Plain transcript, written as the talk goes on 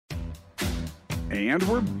And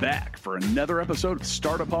we're back for another episode of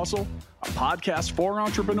Startup Hustle, a podcast for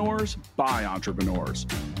entrepreneurs by entrepreneurs.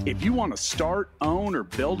 If you want to start, own, or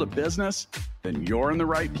build a business, then you're in the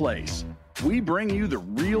right place. We bring you the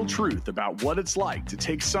real truth about what it's like to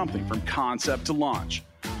take something from concept to launch.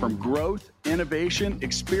 From growth, innovation,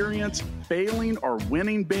 experience, failing, or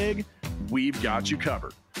winning big, we've got you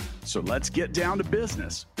covered. So let's get down to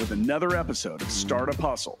business with another episode of Startup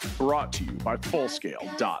Hustle, brought to you by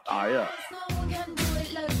Fullscale.io.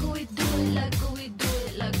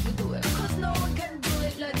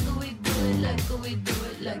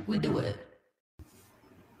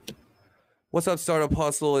 What's up, Startup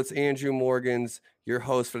Hustle? It's Andrew Morgans, your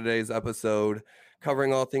host for today's episode,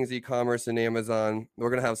 covering all things e-commerce and Amazon.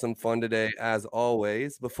 We're going to have some fun today, as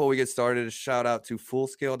always. Before we get started, a shout out to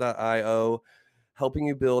Fullscale.io, helping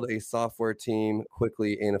you build a software team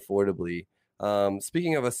quickly and affordably.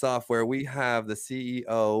 Speaking of a software, we have the CEO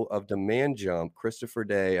of Demand Jump, Christopher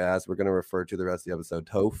Day, as we're going to refer to the rest of the episode.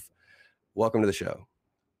 Toph, welcome to the show.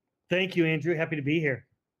 Thank you, Andrew. Happy to be here.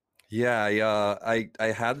 Yeah. I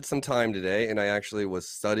had some time today, and I actually was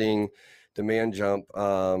studying Demand Jump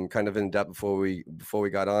kind of in depth before we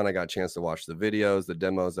got on. I got a chance to watch the videos, the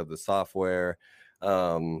demos of the software.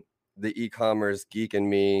 The e-commerce geek in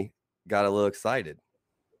me got a little excited.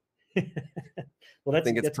 Well, I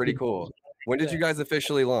think it's pretty cool. When did you guys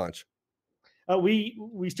officially launch?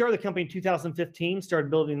 We started the company in 2015, started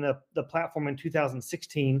building the platform in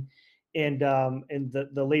 2016. And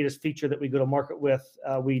the latest feature that we go to market with,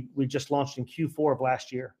 we just launched in Q4 of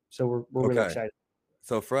last year. So we're really excited.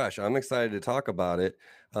 So fresh. I'm excited to talk about it,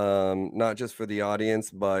 not just for the audience,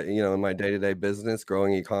 but in my day-to-day business,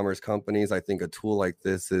 growing e-commerce companies. I think a tool like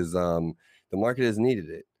this is the market has needed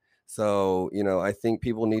it. So I think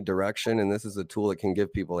people need direction, and this is a tool that can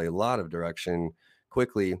give people a lot of direction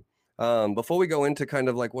quickly. Before we go into kind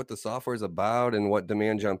of like what the software is about and what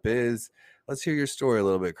Demand Jump is, let's hear your story a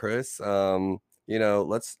little bit, Chris. How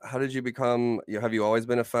did you become? Have you always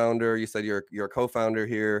been a founder? You said you're a co-founder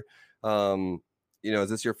here. Is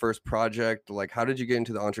this your first project? Like, how did you get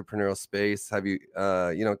into the entrepreneurial space? Have you,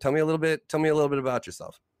 tell me a little bit about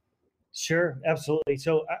yourself. Sure, absolutely.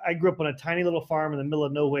 So I grew up on a tiny little farm in the middle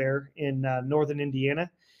of nowhere in northern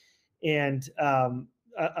Indiana, and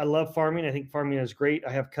I love farming. I think farming is great.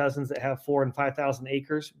 I have cousins that have 4,000 and 5,000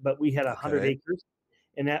 acres, but we had 100 acres,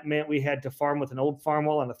 and that meant we had to farm with an old farm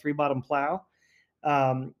wheel and a 3-bottom plow.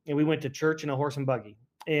 And we went to church in a horse and buggy.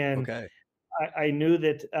 And I knew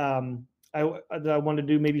that I wanted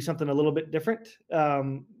to do maybe something a little bit different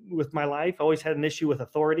with my life. I always had an issue with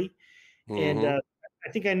authority. Mm-hmm. And I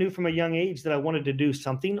think I knew from a young age that I wanted to do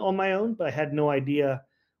something on my own, but I had no idea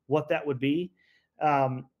what that would be.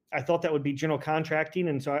 I thought that would be general contracting.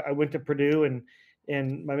 And so I went to Purdue,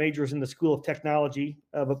 and my major was in the School of Technology,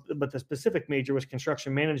 but the specific major was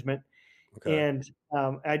construction management. Okay. And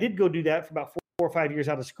I did go do that for about 4 or 5 years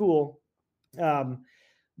out of school.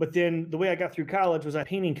 But then the way I got through college was a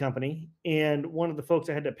painting company. And one of the folks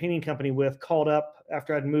I had a painting company with called up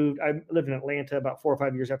after I'd moved. I lived in Atlanta about 4 or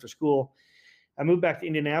 5 years after school. I moved back to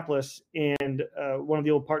Indianapolis, and one of the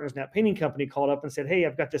old partners in that painting company called up and said, "Hey,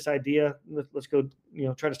 I've got this idea. Let's go,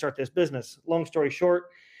 try to start this business." Long story short,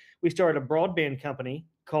 we started a broadband company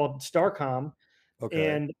called Starcom,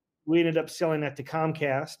 and we ended up selling that to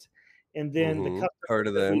Comcast. And then the customers, heard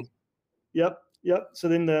of them? Yep. So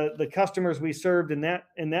then the customers we served in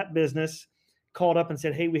that business called up and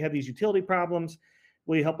said, "Hey, we have these utility problems.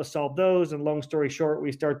 Will you help us solve those?" And long story short,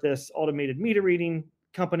 we start this automated meter reading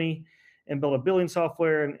company and build a billing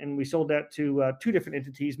software. And we sold that to 2 different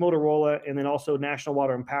entities, Motorola, and then also National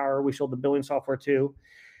Water and Power. We sold the billing software to.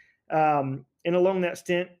 And along that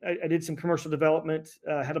stint, I did some commercial development,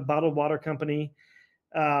 had a bottled water company.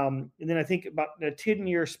 And then I think about a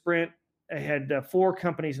 10-year sprint, I had 4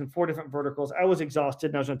 companies in 4 different verticals. I was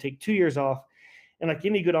exhausted, and I was going to take 2 years off. And like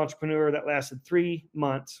any good entrepreneur, that lasted 3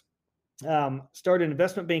 months. Started an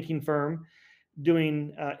investment banking firm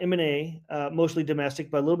doing M&A, mostly domestic,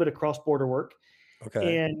 but a little bit of cross-border work.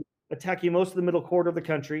 And attacking most of the middle quarter of the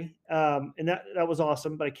country. And that was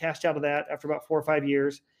awesome. But I cashed out of that after about 4 or 5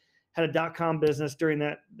 years. Had a .com business during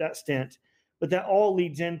that stint. But that all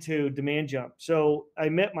leads into Demand Jump. So I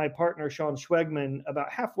met my partner, Sean Schwegman, about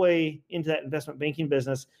halfway into that investment banking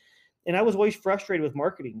business. And I was always frustrated with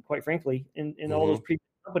marketing, quite frankly, in all those previous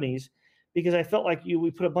companies, because I felt like we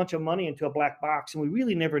put a bunch of money into a black box and we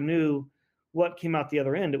really never knew what came out the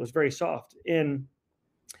other end. It was very soft. And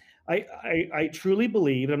I truly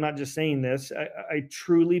believe, and I'm not just saying this, I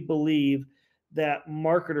truly believe that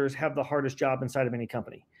marketers have the hardest job inside of any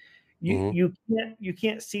company. You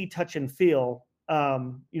can't see, touch, and feel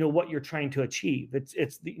what you're trying to achieve.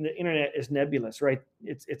 It's the internet is nebulous, right?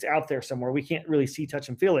 It's out there somewhere. We can't really see, touch,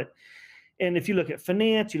 and feel it. And if you look at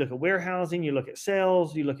finance, you look at warehousing, you look at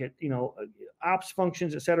sales, you look at ops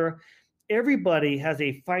functions, et cetera. Everybody has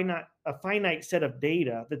a finite set of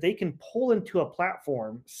data that they can pull into a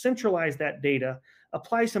platform, centralize that data,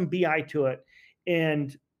 apply some BI to it,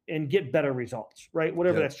 and get better results, right?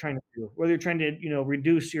 Whatever that's trying to do, whether you're trying to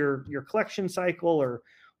reduce your collection cycle or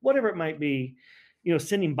whatever it might be,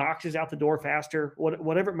 sending boxes out the door faster,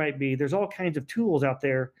 whatever it might be. There's all kinds of tools out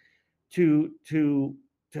there to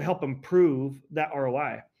help improve that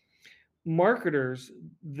ROI. Marketers,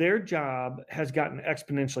 their job has gotten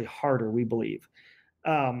exponentially harder, we believe.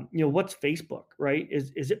 What's Facebook, right?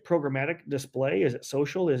 Is it programmatic display? Is it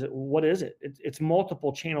social? What is it? It's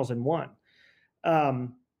multiple channels in one.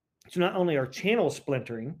 So not only are channels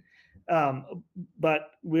splintering,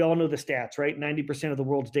 but we all know the stats, right? 90% of the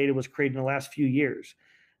world's data was created in the last few years.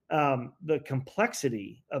 The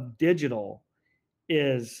complexity of digital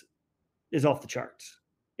is off the charts.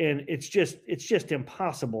 And it's just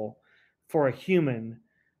impossible for a human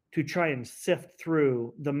to try and sift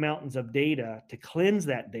through the mountains of data, to cleanse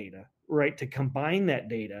that data, right? To combine that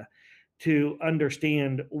data, to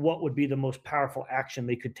understand what would be the most powerful action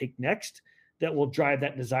they could take next that will drive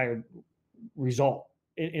that desired result,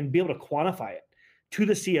 and be able to quantify it to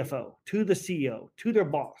the CFO, to the CEO, to their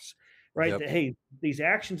boss, right? Yep. That, hey, these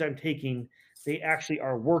actions I'm taking, they actually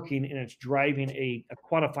are working and it's driving a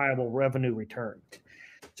quantifiable revenue return.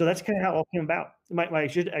 So that's kind of how it all came about. I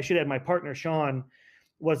should add, my partner, Sean,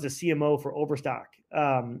 was the CMO for Overstock,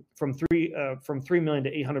 from 3 million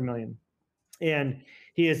to 800 million. And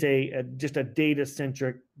he is just a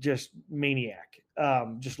data-centric, just maniac,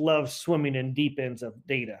 just loves swimming in deep ends of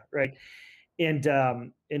data, right? And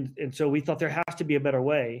so we thought there has to be a better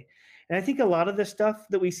way. And I think a lot of this stuff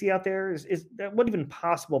that we see out there is that wasn't even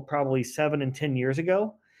possible probably 7 and 10 years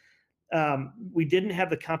ago. We didn't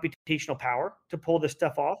have the computational power to pull this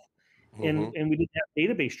stuff off. And we didn't have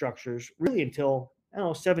database structures really until,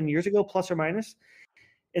 7 years ago, plus or minus.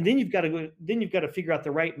 And then you've got to figure out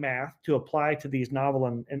the right math to apply to these novel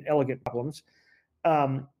and elegant problems.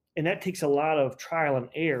 And that takes a lot of trial and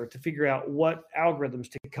error to figure out what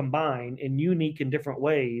algorithms to combine in unique and different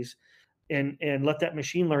ways, and let that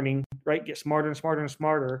machine learning, right, get smarter and smarter and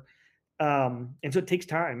smarter. And so it takes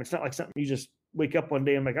time. It's not like something you just wake up one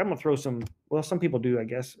day and like, I'm going to throw some people do, I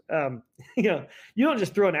guess. You don't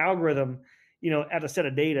just throw an algorithm, at a set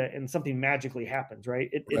of data and something magically happens, right?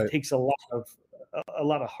 It takes a lot of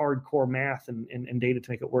hardcore math and data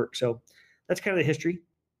to make it work. So that's kind of the history.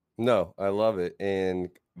 No, I love it, and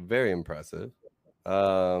very impressive.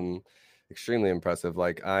 Extremely impressive.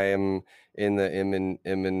 Like, I am in the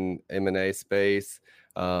M&A space,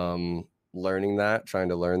 learning that, trying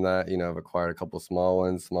to learn that. I've acquired a couple small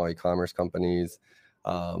ones, small e-commerce companies.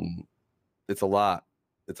 It's a lot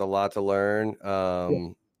to learn.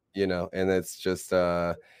 And it's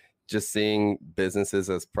just seeing businesses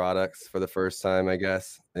as products for the first time, I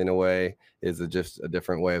guess, in a way, is just a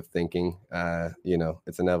different way of thinking.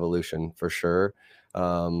 It's an evolution for sure.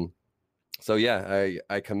 So yeah,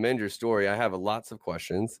 I commend your story. I have lots of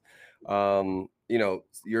questions.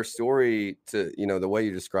 Your story, to, the way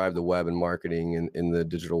you describe the web and marketing in the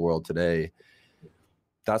digital world today,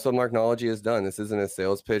 that's what Marknology has done. This isn't a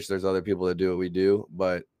sales pitch. There's other people that do what we do,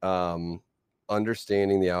 but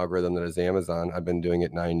understanding the algorithm that is Amazon, I've been doing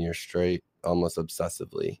it 9 years straight, almost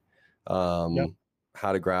obsessively.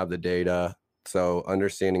 How to grab the data. So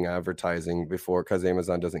understanding advertising before, because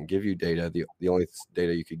Amazon doesn't give you data, the only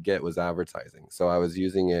data you could get was advertising. So I was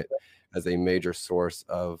using it as a major source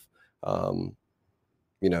of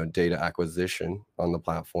data acquisition on the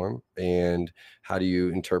platform. And how do you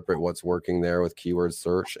interpret what's working there with keyword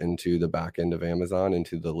search into the back end of Amazon,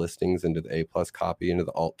 into the listings, into the A+ copy, into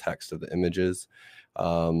the alt text of the images,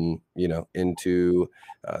 into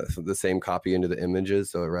the same copy into the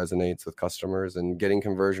images, so it resonates with customers, and getting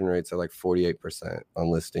conversion rates at like 48% on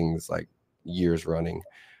listings, like years running.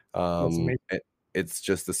 It's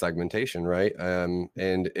just the segmentation, right? And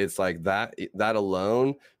it's like that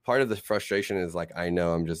alone, part of the frustration is like, I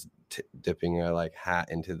know I'm just dipping a hat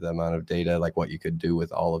into the amount of data, like what you could do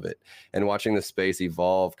with all of it, and watching the space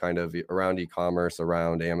evolve kind of around e-commerce,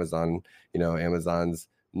 around Amazon. Amazon's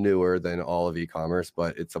newer than all of e-commerce,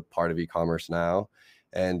 but it's a part of e-commerce now.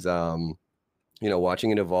 And,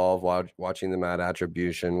 watching it evolve, watching the mad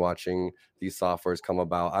attribution, watching these softwares come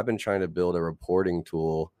about. I've been trying to build a reporting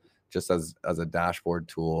tool just as a dashboard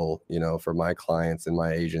tool, for my clients in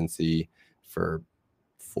my agency for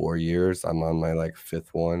 4 years. I'm on my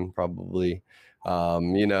 5th one probably.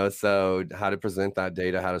 So how to present that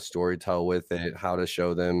data, how to storytell with it, how to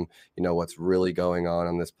show them, what's really going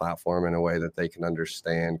on this platform in a way that they can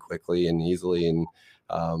understand quickly and easily. And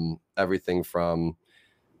everything from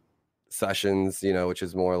sessions, which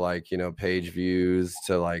is more like, page views,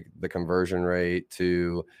 to like the conversion rate,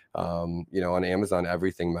 to, on Amazon,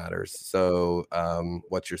 everything matters. So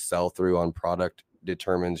what's your sell through on product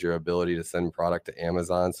determines your ability to send product to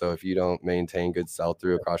Amazon. So if you don't maintain good sell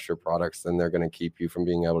through across your products, then they're going to keep you from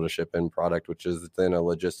being able to ship in product, which is then a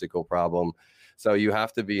logistical problem. So you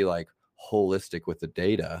have to be like holistic with the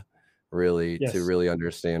data, really, to really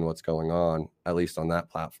understand what's going on, at least on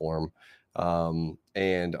that platform.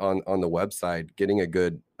 And on the website, getting a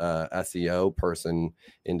good SEO person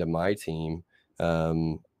into my team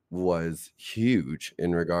was huge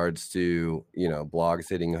in regards to, blogs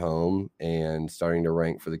hitting home and starting to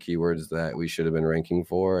rank for the keywords that we should have been ranking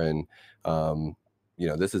for. And,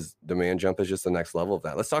 this is Demand Jump is just the next level of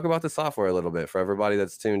that. Let's talk about the software a little bit for everybody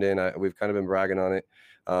that's tuned in. We've kind of been bragging on it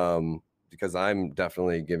because I'm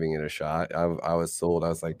definitely giving it a shot. I was sold. I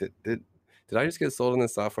was like, did I just get sold on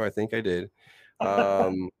this software? I think I did.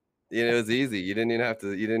 It was easy. You didn't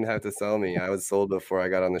have to sell me. I was sold before I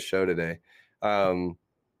got on the show today.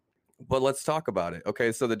 But let's talk about it.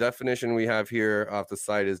 Okay, so the definition we have here off the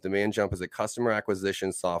site is Demand Jump is a customer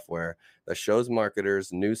acquisition software that shows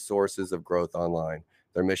marketers new sources of growth online.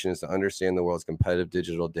 Their mission is to understand the world's competitive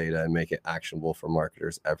digital data and make it actionable for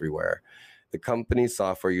marketers everywhere. The company's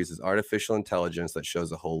software uses artificial intelligence that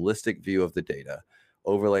shows a holistic view of the data,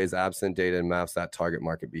 overlays absent data, and maps that target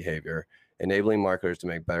market behavior, enabling marketers to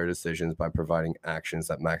make better decisions by providing actions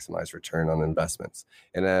that maximize return on investments.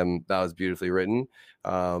 And that was beautifully written.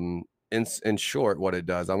 In short, what it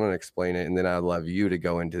does, I'm going to explain it, and then I'd love you to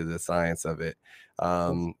go into the science of it.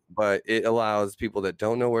 But it allows people that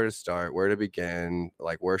don't know where to start, where to begin,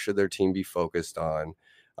 like where should their team be focused on,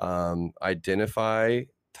 identify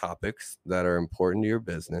topics that are important to your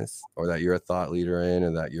business, or that you're a thought leader in,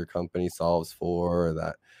 or that your company solves for, or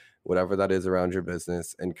that whatever that is around your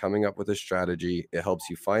business, and coming up with a strategy. It helps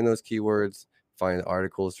you find those keywords, find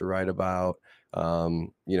articles to write about,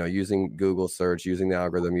 using Google search, using the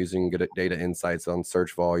algorithm, using good data insights on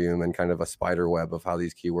search volume, and kind of a spider web of how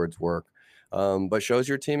these keywords work. But shows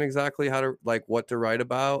your team exactly how to, like, what to write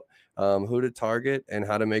about, who to target, and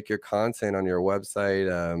how to make your content on your website,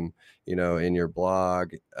 in your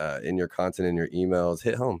blog, in your content, in your emails,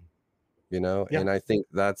 hit home, And I think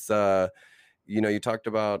that's, you talked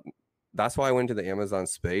about, that's why I went to the Amazon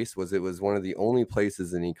space, it was one of the only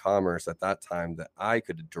places in e-commerce at that time that I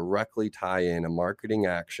could directly tie in a marketing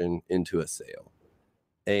action into a sale.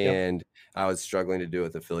 And I was struggling to do it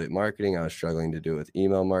with affiliate marketing. I was struggling to do it with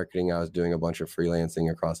email marketing. I was doing a bunch of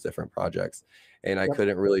freelancing across different projects, and I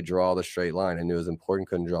couldn't really draw the straight line. I knew it was important,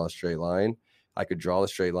 couldn't draw a straight line. I could draw a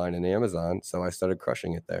straight line in Amazon, so I started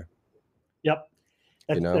crushing it there. Yep.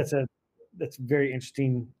 That's very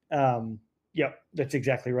interesting. Yep, that's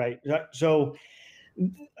exactly right. So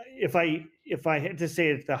if I had to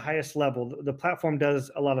say at the highest level, the platform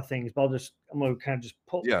does a lot of things, but I'm going to kind of just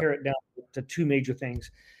pare it down to two major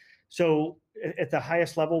things. So at the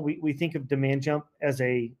highest level, we think of Demand Jump as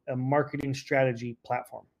a marketing strategy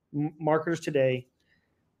platform. Marketers today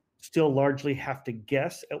still largely have to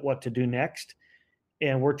guess at what to do next,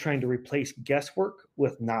 and we're trying to replace guesswork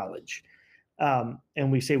with knowledge.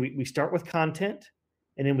 And we say we start with content,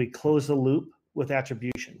 and then we close the loop with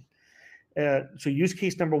attribution. So use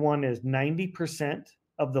case number one is 90%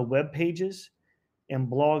 of the web pages and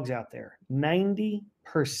blogs out there, 90%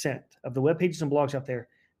 of the web pages and blogs out there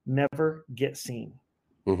never get seen.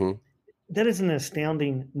 Mm-hmm. That is an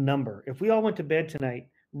astounding number. If we all went to bed tonight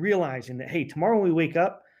realizing that, hey, tomorrow when we wake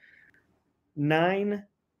up,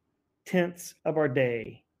 9/10 of our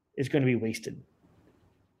day is going to be wasted.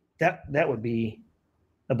 That would be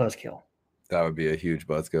a buzzkill. That would be a huge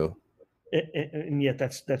buzzkill. And yet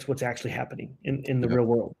that's what's actually happening in the real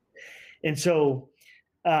world. And so,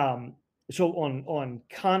 on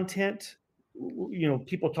content,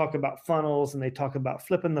 people talk about funnels, and they talk about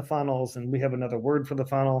flipping the funnels, and we have another word for the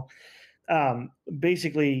funnel.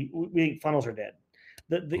 Basically, we think funnels are dead.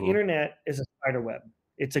 The internet is a spider web.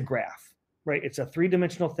 It's a graph, right? It's a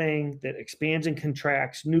 3-dimensional thing that expands and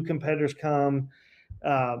contracts. New competitors come.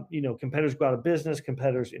 Competitors go out of business,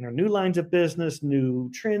 competitors enter new lines of business, new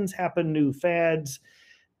trends happen, new fads,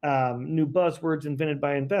 new buzzwords invented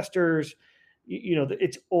by investors.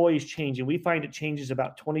 It's always changing. We find it changes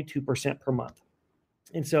about 22% per month.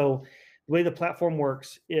 And so the way the platform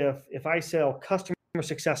works, if I sell customer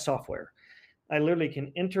success software, I literally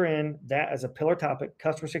can enter in that as a pillar topic,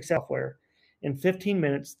 customer success software. In 15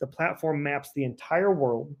 minutes, the platform maps the entire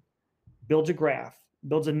world builds a graph,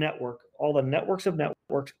 builds a network, all the networks of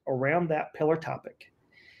networks around that pillar topic,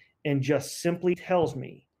 and just simply tells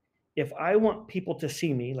me, if I want people to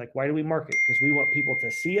see me, like, why do we market? Because we want people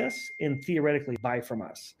to see us and theoretically buy from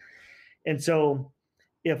us. And so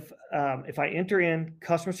if I enter in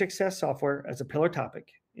customer success software as a pillar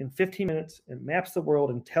topic, in 15 minutes, it maps the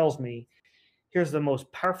world and tells me, here's the most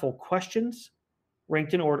powerful questions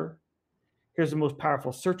ranked in order. Here's the most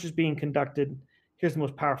powerful searches being conducted. Here's the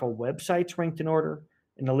most powerful websites ranked in order.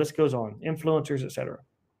 And the list goes on, influencers, et cetera.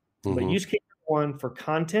 Mm-hmm. But use case one for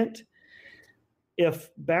content, if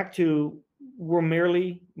back to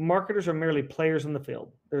marketers are merely players in the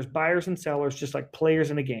field. There's buyers and sellers, just like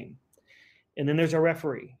players in a game. And then there's a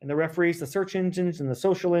referee, and the referees, the search engines and the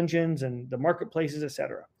social engines and the marketplaces, et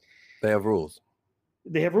cetera. They have rules.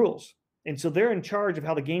 And so they're in charge of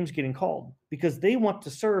how the game's getting called, because they want to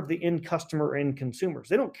serve the end customer and consumers.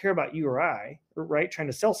 They don't care about you or I, right? Trying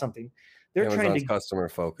to sell something. They're Amazon's trying to customer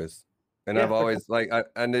focus. And I've always I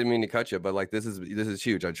didn't mean to cut you, but like this is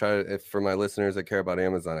huge. I try to, for my listeners that care about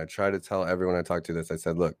Amazon, I try to tell everyone I talk to this. I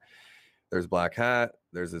said, look, there's black hat,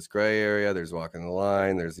 there's this gray area, there's walking the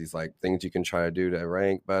line, there's these like things you can try to do to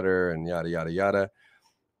rank better and yada, yada, yada.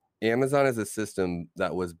 Amazon is a system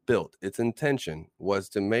that was built. Its intention was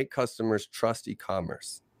to make customers trust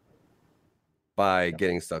e-commerce by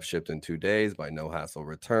getting stuff shipped in 2 days, by no hassle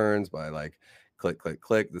returns, by like click, click,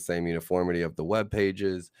 click, the same uniformity of the web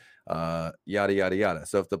pages, yada, yada, yada.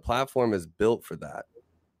 So if the platform is built for that,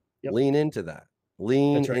 lean into that,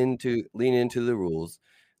 lean into the rules.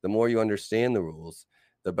 The more you understand the rules,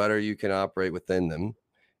 the better you can operate within them.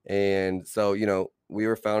 And so, we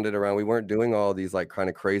were founded around, we weren't doing all these like kind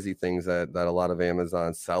of crazy things that a lot of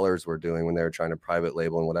Amazon sellers were doing when they were trying to private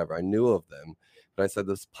label and whatever. I knew of them, but I said,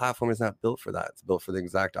 this platform is not built for that. It's built for the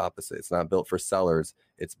exact opposite. It's not built for sellers.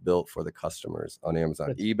 It's built for the customers on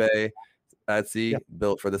Amazon. eBay, Etsy,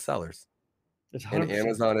 built for the sellers. And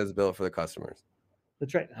Amazon is built for the customers.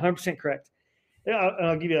 That's right. 100% correct.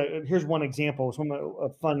 I'll give you here's one example. It's a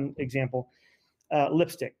fun example.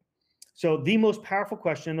 Lipstick. So the most powerful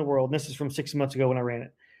question in the world, and this is from 6 months ago when I ran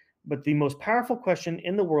it, but the most powerful question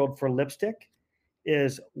in the world for lipstick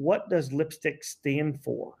is, what does lipstick stand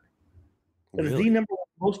for? That is the number one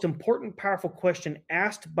most important, powerful question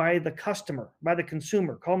asked by the customer, by the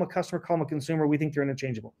consumer. Call them a customer, call them a consumer. We think they're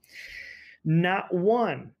interchangeable. Not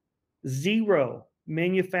 0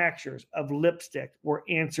 manufacturers of lipstick were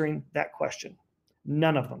answering that question.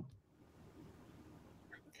 None of them.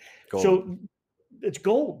 Gold. So it's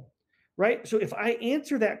gold. Right. So if I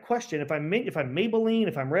answer that question, if I'm Maybelline,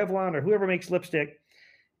 if I'm Revlon, or whoever makes lipstick,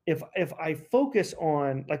 if I focus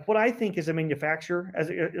on like what I think is a manufacturer,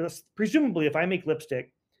 as presumably if I make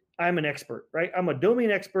lipstick, I'm an expert, right? I'm a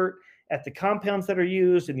domain expert at the compounds that are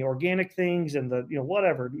used and the organic things and the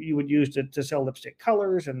whatever you would use to sell lipstick,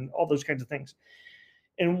 colors and all those kinds of things.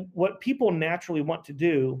 And what people naturally want to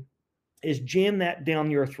do is jam that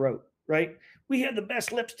down your throat, right? We have the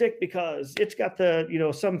best lipstick because it's got the,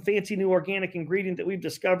 some fancy new organic ingredient that we've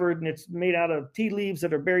discovered, and it's made out of tea leaves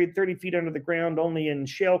that are buried 30 feet under the ground, only in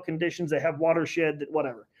shale conditions that have watershed, that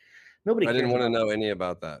whatever. Nobody cares. I didn't want to know any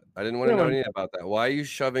about that. Why are you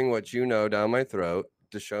shoving what you know down my throat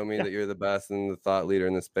to show me that you're the best and the thought leader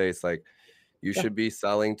in the space? Like, you should be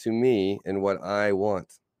selling to me and what I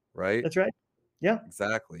want, right? That's right. Yeah,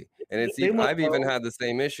 exactly. And I've even had the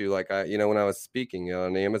same issue. Like when I was speaking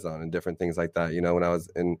on Amazon and different things like that, when I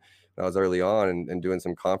was early on and doing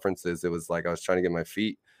some conferences, it was like, I was trying to get my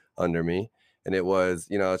feet under me. And it was,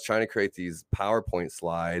 I was trying to create these PowerPoint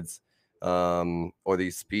slides or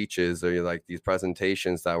these speeches or like these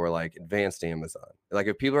presentations that were like advanced Amazon. Like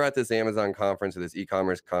if people are at this Amazon conference or this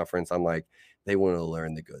e-commerce conference, I'm like, they want to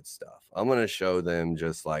learn the good stuff. I'm going to show them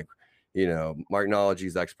just like,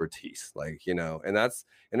 Marknology's expertise, like, and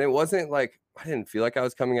it wasn't like, I didn't feel like I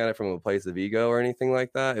was coming at it from a place of ego or anything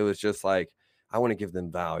like that. It was just like, I want to give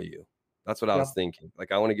them value. That's what I was thinking.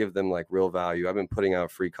 Like, I want to give them like real value. I've been putting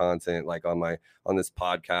out free content, like on this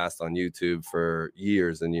podcast on YouTube for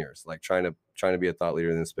years and years, like trying to be a thought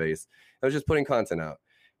leader in this space. I was just putting content out,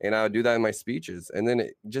 and I would do that in my speeches. And then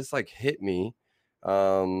it just like hit me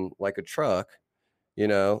like a truck.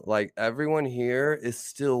 Like everyone here is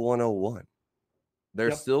still 101. They're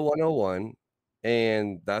still 101,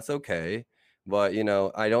 and that's okay. But,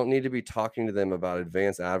 I don't need to be talking to them about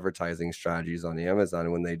advanced advertising strategies on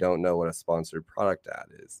Amazon when they don't know what a sponsored product ad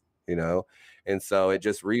is, And so it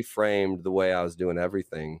just reframed the way I was doing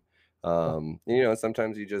everything.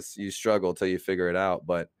 Sometimes you struggle till you figure it out.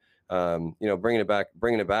 But, bringing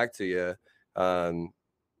it back to you,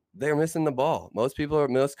 they're missing the ball. Most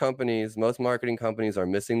marketing companies are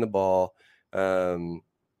missing the ball.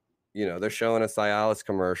 you know, they're showing a Cialis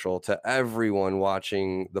commercial to everyone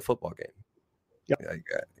watching the football game. Yep. Like,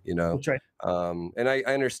 you know, That's right. And I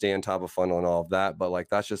understand top of funnel and all of that, but like,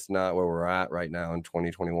 that's just not where we're at right now in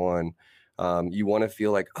 2021. You want to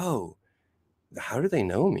feel like, oh, how do they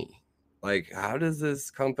know me? Like, how does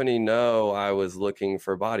this company know I was looking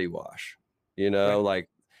for body wash? You know, Right. like,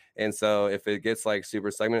 and so if it gets like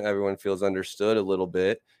super segmented, everyone feels understood a little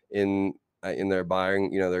bit in their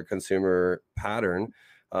buying, you know, their consumer pattern,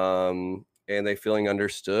 and they feeling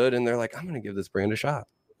understood, and they're like, I'm going to give this brand a shot.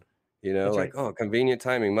 You know, That's like, right. oh, convenient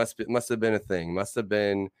timing must have been a thing, must have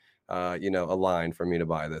been, you know, a line for me to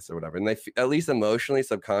buy this or whatever. And they at least emotionally,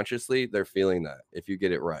 subconsciously, they're feeling that if you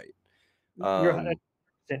get it right.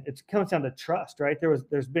 It comes down to trust, right?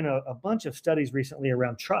 There's been a bunch of studies recently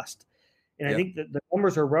around trust, and I think that the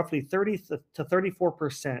numbers are roughly 30 to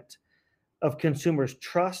 34% of consumers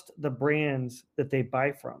trust the brands that they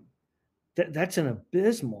buy from. That's an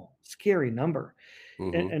abysmal, scary number.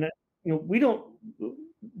 Mm-hmm. And you know, we don't,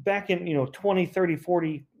 back in, you know, 20, 30,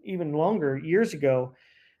 40, even longer years ago,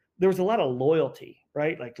 there was a lot of loyalty,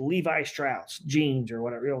 right? Like Levi Strauss jeans or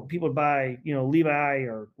whatever, you know, people would buy, you know, Levi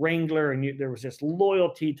or Wrangler, and there was this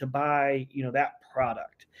loyalty to buy, you know, that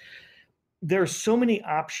product. There's so many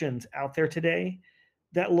options out there today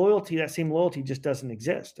that loyalty, that same loyalty just doesn't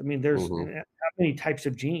exist. I mean, there's how many types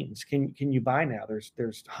of jeans can you buy now?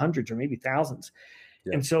 There's hundreds or maybe thousands.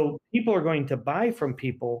 Yeah. And so people are going to buy from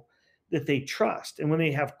people that they trust. And when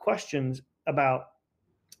they have questions about,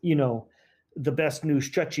 you know, the best new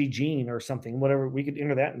stretchy jean or something, whatever, we could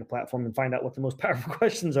enter that in the platform and find out what the most powerful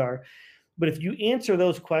questions are. But if you answer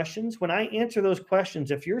those questions, when I answer those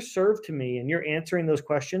questions, if you're served to me and you're answering those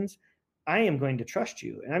questions, I am going to trust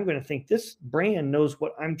you. And I'm going to think this brand knows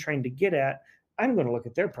what I'm trying to get at. I'm going to look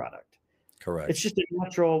at their product. Correct. It's just a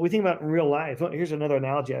natural, we think about it in real life. Here's another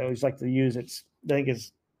analogy I always like to use. I think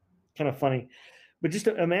it's kind of funny, but just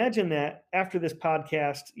imagine that after this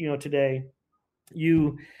podcast, you know, today,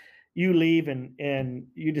 you leave and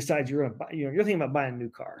you decide you're going to buy, you know, you're thinking about buying a new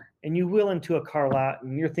car, and you wheel into a car lot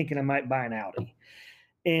and you're thinking I might buy an Audi.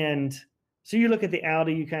 And so you look at the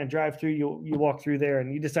Audi, you kind of drive through, you walk through there,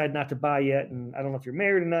 and you decide not to buy yet. And I don't know if you're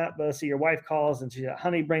married or not, but see, your wife calls and she's like,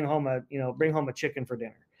 honey, bring home a chicken for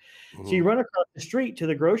dinner. Mm-hmm. So you run across the street to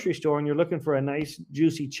the grocery store and you're looking for a nice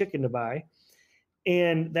juicy chicken to buy.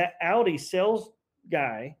 And that Audi sales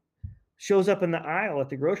guy shows up in the aisle at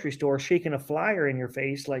the grocery store shaking a flyer in your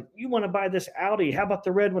face like, you want to buy this Audi? How about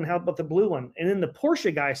the red one? How about the blue one? And then the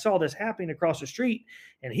Porsche guy saw this happening across the street,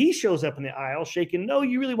 and he shows up in the aisle shaking, no,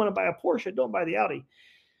 you really want to buy a Porsche? Don't buy the Audi.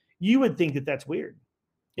 You would think that that's weird.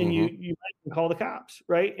 And you might call the cops,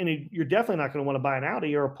 right? And you're definitely not going to want to buy an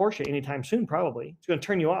Audi or a Porsche anytime soon, probably. It's going to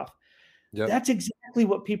turn you off. Yep. That's exactly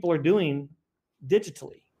what people are doing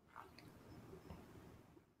digitally.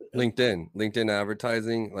 LinkedIn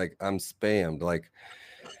advertising, like I'm spammed. Like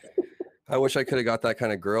I wish I could have got that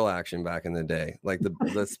kind of girl action back in the day. Like the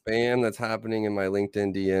spam that's happening in my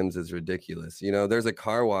LinkedIn DMs is ridiculous. You know, there's a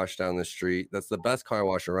car wash down the street. That's the best car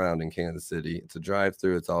wash around in Kansas City. It's a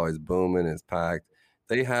drive-through. It's always booming. It's packed.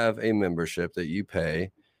 They have a membership that you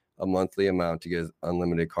pay a monthly amount to get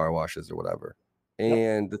unlimited car washes or whatever.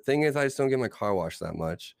 And the thing is, I just don't get my car washed that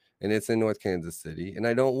much. And it's in North Kansas City, and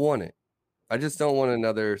I don't want it. I just don't want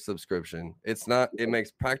another subscription. It's not, it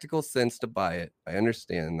makes practical sense to buy it. I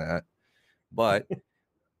understand that, but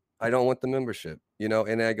I don't want the membership, you know,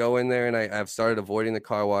 and I go in there and I've started avoiding the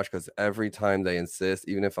car wash because every time they insist,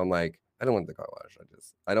 even if I'm like, I don't want the car wash.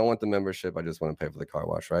 I don't want the membership. I just want to pay for the car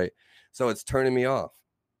wash. Right. So it's turning me off,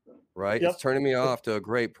 right? Yep. It's turning me off to a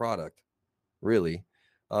great product, really.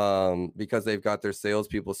 Because they've got their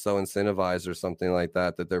salespeople so incentivized or something like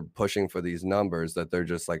that, that they're pushing for these numbers, that they're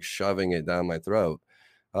just like shoving it down my throat.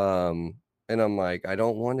 And I'm like, I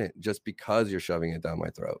don't want it just because you're shoving it down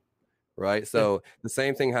my throat. Right. So the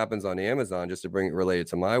same thing happens on Amazon, just to bring it related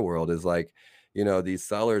to my world, is like, you know, these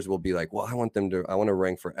sellers will be like, well, I want to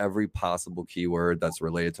rank for every possible keyword that's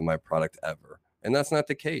related to my product ever. And that's not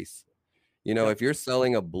the case. You know, if you're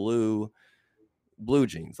selling a blue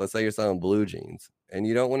jeans, let's say you're selling blue jeans, and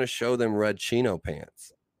you don't want to show them red chino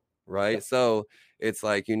pants, right? So it's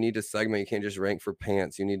like you need to segment. You can't just rank for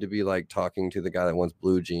pants. You need to be like talking to the guy that wants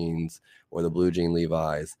blue jeans or the blue jean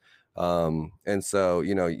Levi's. And so,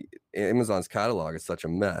 you know, Amazon's catalog is such a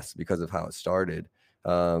mess because of how it started,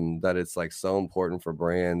 that it's like so important for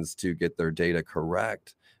brands to get their data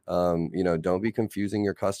correct. You know, don't be confusing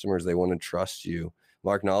your customers. They want to trust you.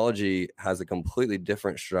 Marknology has a completely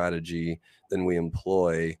different strategy than we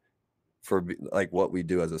employ for like what we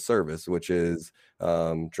do as a service, which is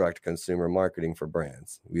direct consumer marketing for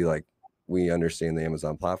brands. we understand the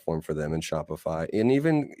Amazon platform for them and Shopify, and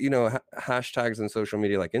even, you know, hashtags in social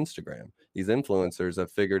media like Instagram. These influencers have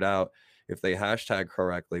figured out if they hashtag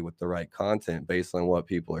correctly with the right content based on what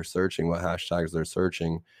people are searching, what hashtags they're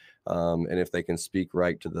searching, and if they can speak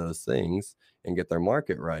right to those things and get their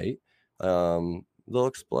market right, they'll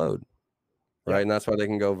explode. Right. Yep. And that's why they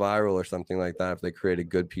can go viral or something like that if they create a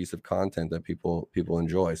good piece of content that people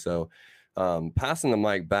enjoy. So passing the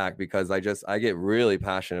mic back, because I get really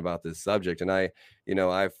passionate about this subject. And I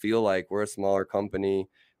feel like we're a smaller company,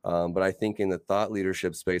 but I think in the thought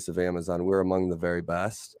leadership space of Amazon, we're among the very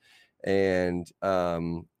best. And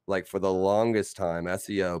like for the longest time,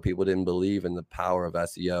 SEO, people didn't believe in the power of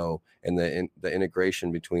SEO and the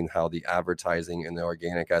integration between how the advertising and the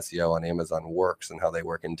organic SEO on Amazon works and how they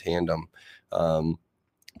work in tandem.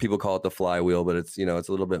 People call it the flywheel, but it's, you know, it's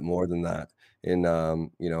a little bit more than that. And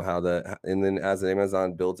you know, and then as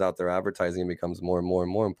Amazon builds out their advertising, it becomes more and more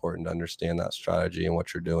and more important to understand that strategy and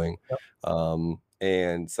what you're doing. Yep.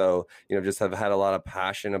 And so, you know, just have had a lot of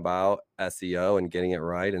passion about SEO and getting it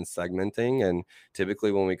right and segmenting. And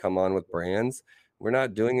typically when we come on with brands, we're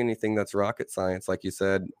not doing anything that's rocket science. Like you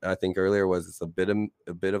said, I think earlier, was it's a bit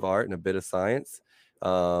of art and a bit of science,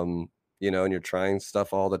 you know, and you're trying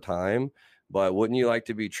stuff all the time. But wouldn't you like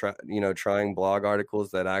to be trying blog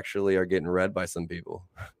articles that actually are getting read by some people,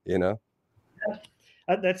 you know?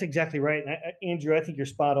 That's exactly right. Andrew, I think you're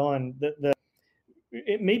spot on.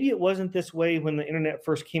 Maybe it wasn't this way when the internet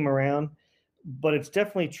first came around, but it's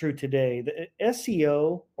definitely true today. The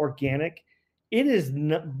SEO organic, it is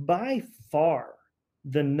by far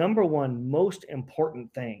the number one most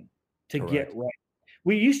important thing to Correct. Get right.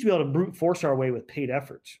 We used to be able to brute force our way with paid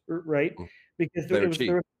efforts, right? Because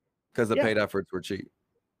the paid efforts were cheap.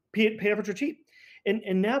 Paid efforts are cheap.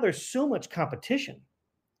 And now there's so much competition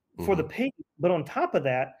for the paid. But on top of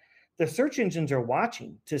that, the search engines are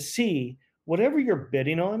watching to see whatever you're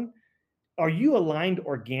bidding on, are you aligned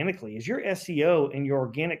organically? Is your SEO and your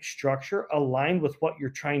organic structure aligned with what you're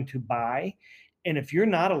trying to buy? And if you're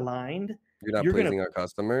not aligned, you're not pleasing our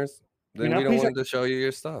customers, then we don't want to show you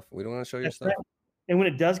your stuff. We don't want to show your stuff. Right. And when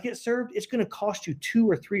it does get served, it's going to cost you 2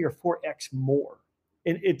 or 3 or 4x more.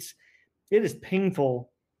 And it is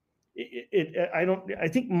painful. I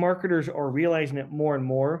think marketers are realizing it more and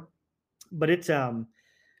more, but it's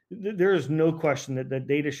there is no question that the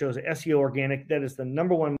data shows that SEO organic, that is the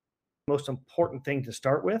number one most important thing to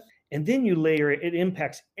start with. And then you layer it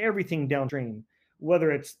impacts everything downstream,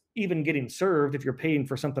 whether it's even getting served, if you're paying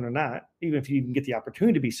for something or not, even if you even get the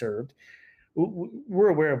opportunity to be served. We're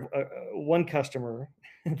aware of one customer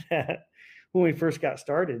that when we first got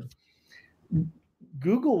started,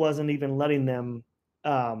 Google wasn't even letting them,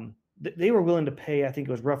 they were willing to pay, I think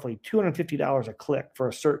it was roughly $250 a click for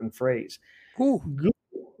a certain phrase.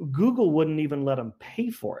 Google wouldn't even let them pay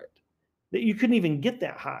for it. That you couldn't even get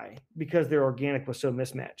that high because their organic was so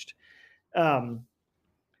mismatched. So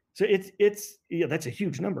it's that's a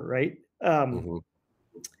huge number, right? And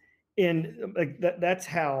like that's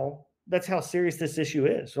how serious this issue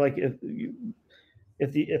is. Like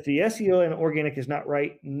if the SEO and organic is not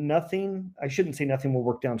right, I shouldn't say nothing will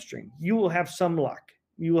work downstream. You will have some luck.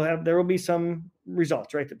 There will be some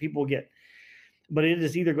results, right, that people will get. But it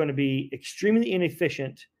is either going to be extremely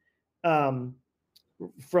inefficient from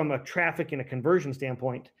a traffic and a conversion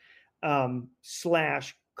standpoint,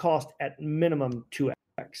 / cost at minimum 2x.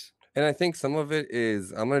 And I think some of it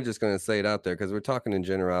is, I'm just going to say it out there because we're talking in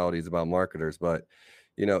generalities about marketers, but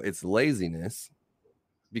you know, it's laziness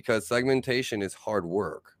because segmentation is hard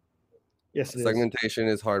work. Yes, segmentation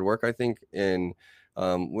is hard work. I think in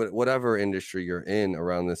whatever industry you're in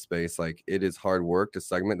around this space, like it is hard work to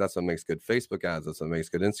segment. That's what makes good Facebook ads. That's what makes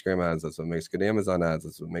good Instagram ads. That's what makes good Amazon ads.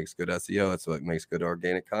 That's what makes good SEO. That's what makes good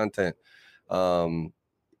organic content.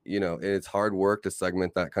 You know, it's hard work to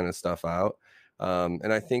segment that kind of stuff out.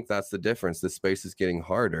 And I think that's the difference. The space is getting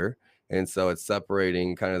harder. And so it's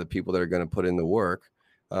separating kind of the people that are going to put in the work.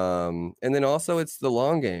 And then also it's the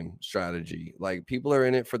long game strategy. Like people are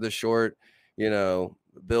in it for the short, you know,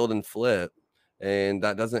 build and flip. And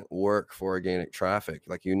that doesn't work for organic traffic.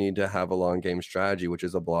 Like you need to have a long game strategy, which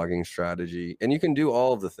is a blogging strategy. And you can do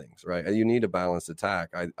all of the things, right? And you need a balanced attack.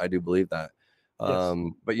 I do believe that. Yes.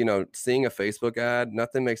 But, you know, seeing a Facebook ad,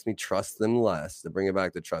 nothing makes me trust them less, to bring it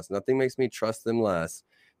back to trust. Nothing makes me trust them less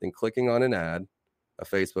than clicking on an ad, a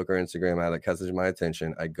Facebook or Instagram ad that catches my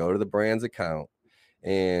attention. I go to the brand's account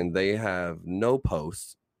and they have no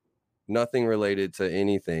posts, nothing related to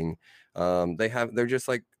anything. They're just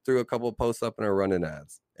like threw a couple of posts up and are running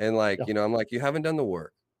ads. And like, you know, I'm like, you haven't done the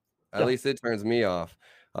work. At least it turns me off.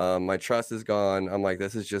 My trust is gone. I'm like,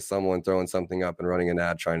 this is just someone throwing something up and running an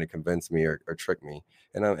ad trying to convince me or trick me.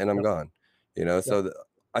 And I'm gone. you know. So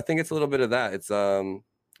I think it's a little bit of that. It's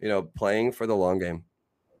you know, playing for the long game.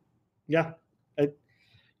 Yeah,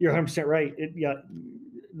 you're 100% right.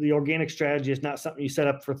 The organic strategy is not something you set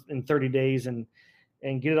up for in 30 days and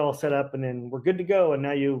get it all set up and then we're good to go. And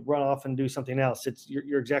now you run off and do something else.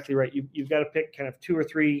 You're exactly right. You've got to pick kind of 2 or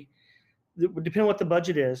 3, depending on what the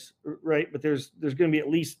budget is, right? But there's going to be at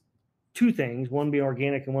least 2 things, one being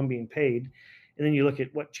organic and one being paid. And then you look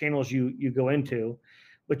at what channels you go into,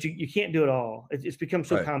 but you can't do it all. It's become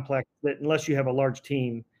so complex that unless you have a large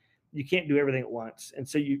team, you can't do everything at once. And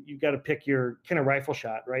so you've got to pick your kind of rifle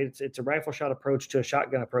shot, right? It's a rifle shot approach to a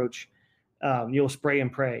shotgun approach. You'll spray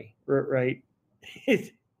and pray, right?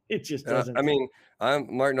 It just doesn't. I mean,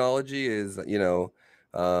 Martinology is, you know,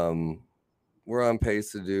 we're on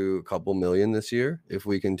pace to do a couple million this year if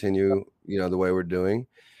we continue, you know, the way we're doing.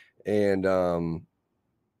 And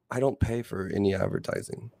I don't pay for any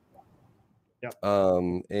advertising. Yep.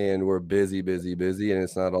 And we're busy, and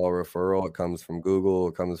it's not all referral. It comes from Google,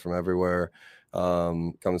 it comes from everywhere,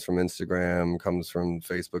 comes from Instagram, comes from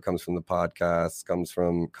Facebook, comes from the podcast, comes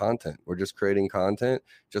from content. We're just creating content,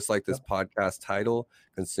 just like this podcast title,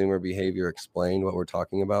 Consumer Behavior Explained, what we're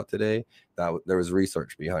talking about today. That there was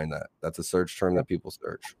research behind that. That's a search term that people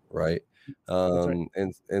search, right?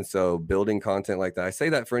 And so building content like that, I say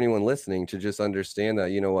that for anyone listening to just understand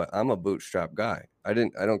that, you know what, I'm a bootstrap guy. I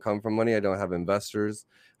don't come from money. I don't have investors.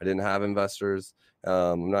 I didn't have investors.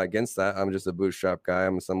 I'm not against that. I'm just a bootstrap guy.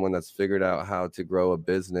 I'm someone that's figured out how to grow a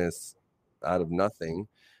business out of nothing.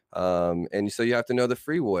 And so you have to know the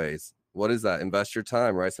free ways. What is that? Invest your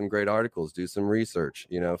time, write some great articles, do some research,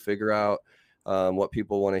 you know, figure out what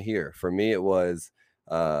people want to hear. For me, it was,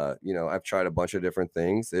 you know, I've tried a bunch of different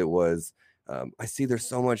things. It was, I see there's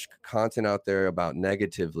so much content out there about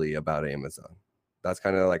negatively about Amazon. That's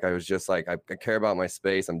kind of like, I was just like, I care about my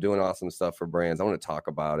space. I'm doing awesome stuff for brands. I want to talk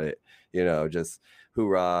about it, you know, just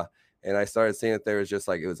hoorah. And I started seeing that there was just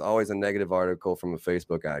like, it was always a negative article from a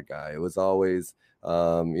Facebook ad guy. It was always,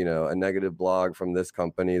 you know, a negative blog from this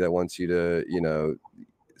company that wants you to, you know,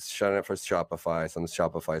 shut up for Shopify, some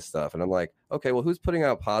Shopify stuff. And I'm like, okay, well, who's putting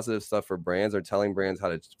out positive stuff for brands or telling brands how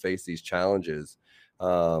to face these challenges?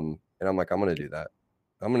 And I'm like, I'm going to do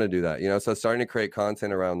that. You know, so starting to create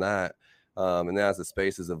content around that. And then as the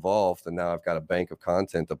space has evolved, and now I've got a bank of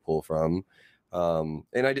content to pull from. And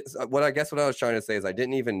what I was trying to say is I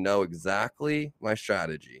didn't even know exactly my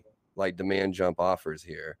strategy, like demand jump offers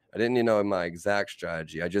here. I didn't even know my exact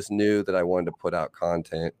strategy. I just knew that I wanted to put out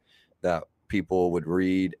content that people would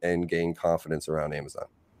read and gain confidence around Amazon.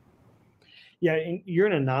 Yeah, and you're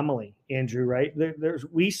an anomaly, Andrew, right?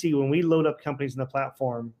 We see when we load up companies in the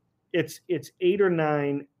platform, it's 8 or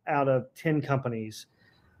 9 out of 10 companies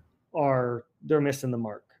they're missing the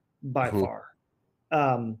mark by far.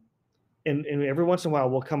 And every once in a while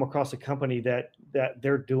we'll come across a company that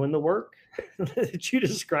they're doing the work that you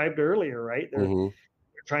described earlier, right? They're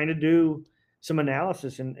trying to do some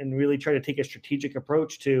analysis and really try to take a strategic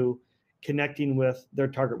approach to connecting with their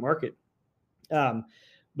target market.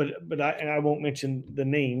 But I won't mention the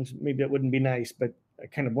names. Maybe that wouldn't be nice, but I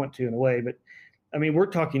kind of want to in a way. But I mean, we're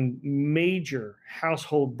talking major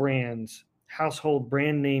household brands, household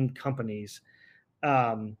brand name companies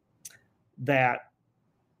that,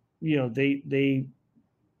 you know, they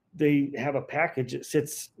have a package that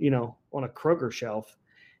sits, you know, on a Kroger shelf,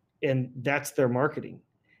 and that's their marketing.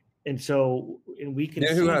 And so, and we can. You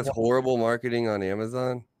know who has horrible marketing on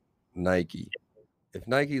Amazon? Nike. If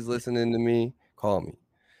Nike's listening to me, call me.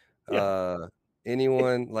 Yeah.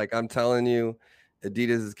 Anyone, like I'm telling you,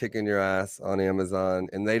 Adidas is kicking your ass on Amazon,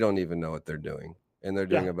 and they don't even know what they're doing, and they're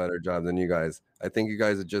doing a better job than you guys. I think you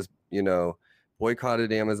guys have just, you know,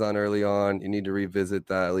 boycotted Amazon early on. You need to revisit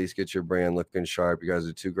that. At least get your brand looking sharp. You guys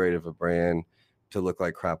are too great of a brand to look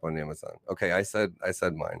like crap on Amazon. Okay, I said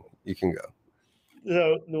mine. You can go.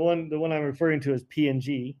 So the one I'm referring to is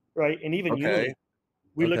P&G, right? And even Unity.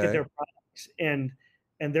 We look at their products and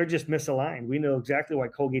they're just misaligned. We know exactly why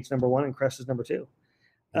Colgate's number 1 and Crest is number 2.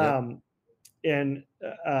 Yep. And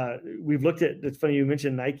we've looked at, it's funny you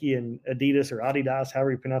mentioned Nike and Adidas or Adidas,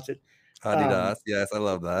 however you pronounce it. Adidas, yes, I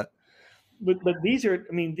love that. But these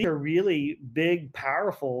are really big,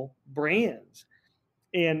 powerful brands.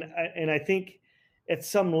 And I think at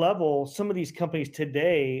some level, some of these companies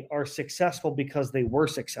today are successful because they were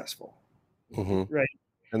successful. Right.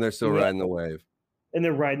 And they're still riding the wave. And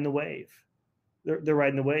they're riding the wave. They're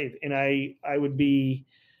riding the wave. And I would be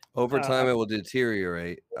over time it will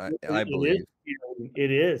deteriorate. I believe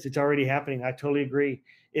it is. It's already happening. I totally agree.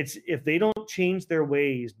 It's if they don't change their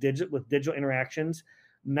ways with digital interactions,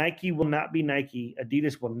 Nike will not be Nike.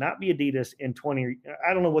 Adidas will not be Adidas in 20.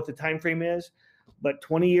 I don't know what the time frame is, but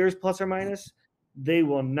 20 years plus or minus, they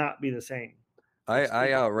will not be the same.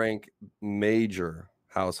 I outrank major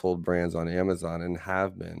household brands on Amazon and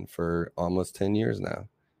have been for almost 10 years now.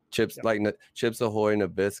 Chips Chips Ahoy,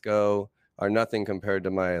 Nabisco are nothing compared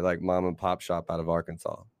to my like mom and pop shop out of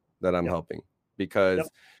Arkansas that I'm helping, because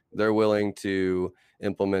they're willing to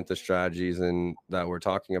implement the strategies and that we're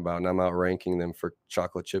talking about, and I'm outranking them for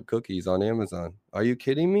chocolate chip cookies on Amazon. Are you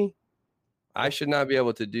kidding me? I should not be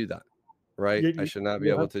able to do that, right? I should not be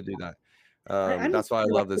able to do that. That's why I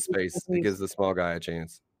love this space. It gives the small guy a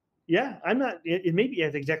chance. Yeah, I'm not. It may be,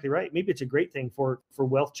 that's exactly right. Maybe it's a great thing for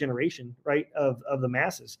wealth generation, right, of the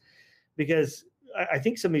masses, because I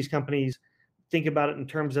think some of these companies think about it in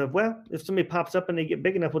terms of, well, if somebody pops up and they get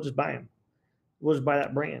big enough, we'll just buy them. We'll just buy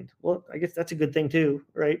that brand. Well, I guess that's a good thing too,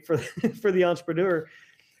 right, for the entrepreneur.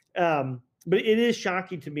 But it is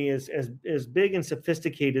shocking to me as big and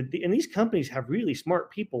sophisticated, and these companies have really smart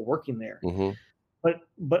people working there. Mm-hmm.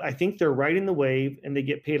 But I think they're riding the wave, and they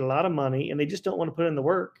get paid a lot of money, and they just don't want to put in the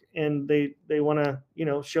work, and they want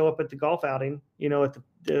to show up at the golf outing, at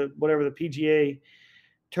the whatever the PGA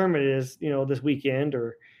tournament is, this weekend,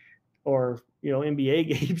 or NBA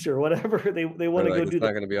games or whatever. They want to go do. It's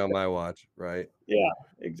not going to be on my watch, right? Yeah,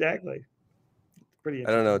 exactly. Pretty.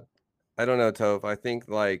 I don't know, Toph. I think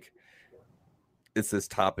like it's this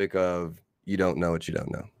topic of you don't know what you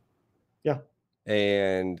don't know. Yeah.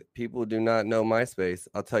 And people do not know MySpace.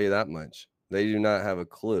 I'll tell you that much. They do not have a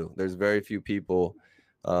clue. There's very few people.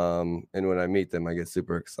 And when I meet them, I get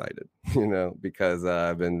super excited, because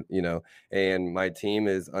I've been, and my team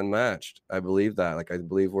is unmatched. I believe that. Like, I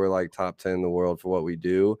believe we're like top 10 in the world for what we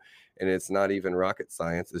do. And it's not even rocket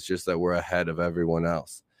science. It's just that we're ahead of everyone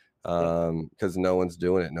else. Because no one's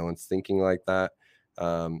doing it. No one's thinking like that.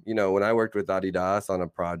 When I worked with Adidas on a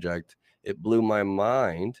project, it blew my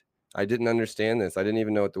mind. I didn't understand this. I didn't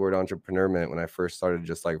even know what the word entrepreneur meant when I first started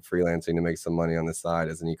just like freelancing to make some money on the side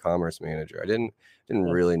as an e-commerce manager. I didn't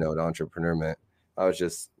really know what entrepreneur meant. I was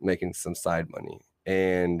just making some side money.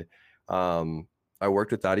 And I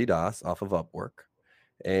worked with Adidas off of Upwork.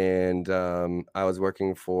 And I was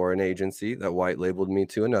working for an agency that white labeled me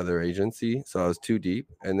to another agency. So I was too deep.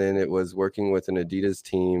 And then it was working with an Adidas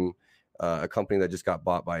team, a company that just got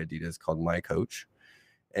bought by Adidas called My Coach.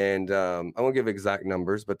 And I won't give exact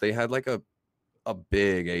numbers, but they had like a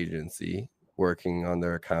big agency working on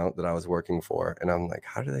their account that I was working for. And I'm like,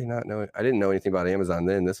 how do they not know it? I didn't know anything about Amazon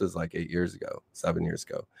then. This was like 7 years ago.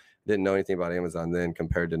 Didn't know anything about Amazon then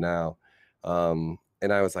compared to now.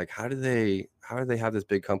 And I was like, how do they have this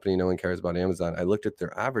big company? No one cares about Amazon. I looked at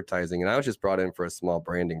their advertising, and I was just brought in for a small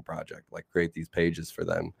branding project, like create these pages for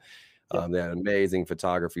them. They had amazing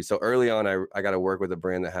photography. So early on, I got to work with a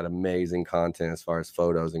brand that had amazing content as far as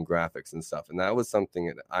photos and graphics and stuff. And that was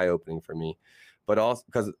something eye-opening for me, but also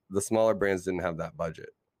because the smaller brands didn't have that budget.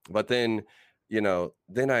 But then,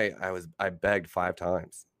 I begged 5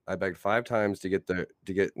 times. I begged 5 times to get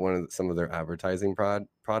some of their advertising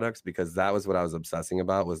products, because that was what I was obsessing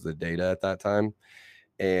about, was the data at that time.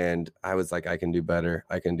 And I was like, I can do better.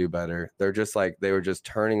 They're just like, they were just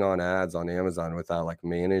turning on ads on Amazon without like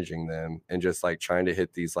managing them, and just like trying to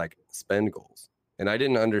hit these like spend goals. And I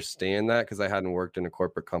didn't understand that because I hadn't worked in a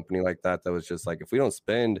corporate company like that. That was just like, if we don't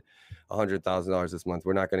spend $100,000 this month,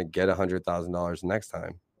 we're not going to get $100,000 next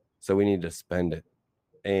time. So we need to spend it.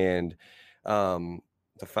 And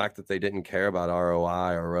the fact that they didn't care about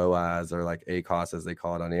ROI or ROAS or like ACOS as they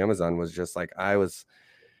call it on Amazon was just like, I was,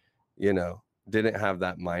 didn't have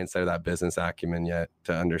that mindset or that business acumen yet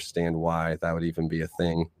to understand why that would even be a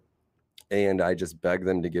thing. And I just begged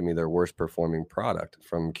them to give me their worst performing product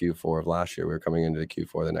from Q4 of last year. We were coming into the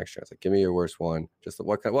Q4 the next year. I was like, give me your worst one. Just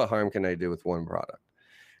what harm can I do with one product?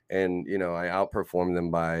 And, I outperformed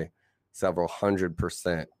them by several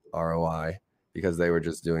 100% ROI because they were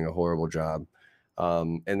just doing a horrible job.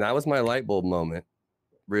 And that was my light bulb moment.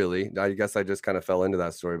 Really, I guess I just kind of fell into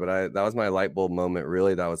that story, but that was my light bulb moment.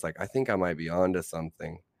 Really, that was like, I think I might be onto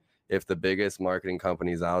something. If the biggest marketing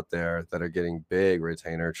companies out there that are getting big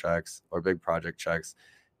retainer checks or big project checks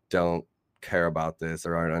don't care about this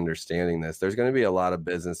or aren't understanding this, there's going to be a lot of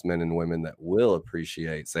businessmen and women that will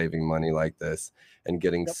appreciate saving money like this and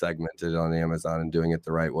getting segmented on Amazon and doing it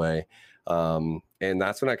the right way. And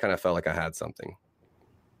that's when I kind of felt like I had something.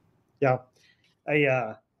 Yeah.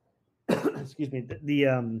 Excuse me,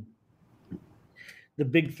 the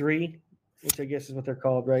big 3, which I guess is what they're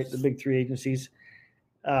called, right? The big 3 agencies,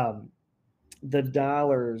 the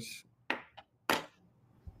dollars,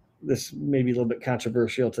 this may be a little bit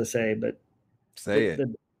controversial to say, but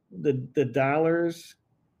the dollars,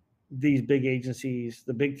 these big agencies,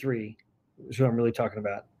 the big 3 is who I'm really talking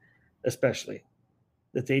about, especially,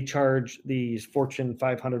 that they charge these Fortune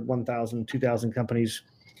 500, 1,000, 2,000 companies,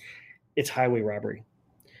 it's highway robbery.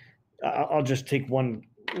 I'll just take one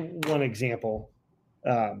example.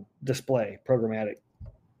 Display programmatic.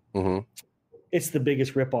 Mm-hmm. It's the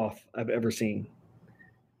biggest ripoff I've ever seen.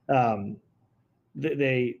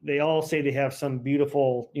 They all say they have some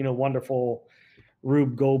beautiful, wonderful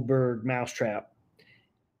Rube Goldberg mousetrap,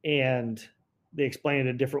 and they explain it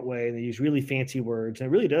a different way. They use really fancy words, and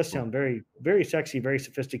it really does sound very, very sexy, very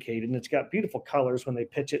sophisticated, and it's got beautiful colors when they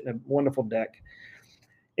pitch it in a wonderful deck.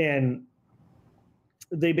 And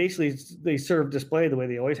they serve display the way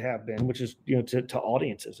they always have been, which is to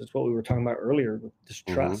audiences. It's what we were talking about earlier with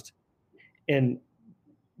distrust. Mm-hmm. And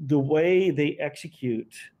the way they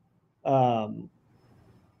execute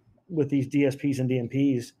with these DSPs and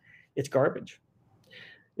DMPs, it's garbage.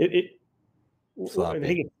 I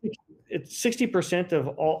think it's 60% of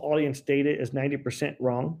all audience data is 90%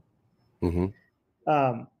 wrong.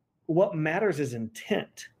 Mm-hmm. What matters is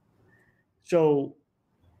intent. So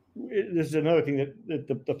this is another thing that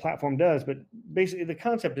the platform does, but basically the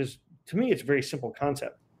concept is, to me, it's a very simple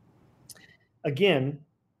concept. Again,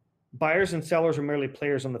 buyers and sellers are merely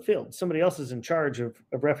players on the field. Somebody else is in charge of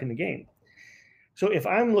reffing the game. So if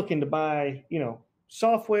I'm looking to buy,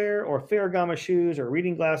 software or Ferragamo shoes or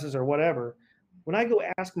reading glasses or whatever, when I go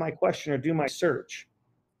ask my question or do my search,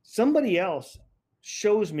 somebody else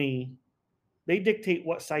shows me, they dictate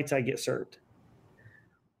what sites I get served.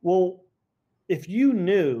 Well, if you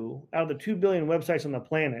knew out of the 2 billion websites on the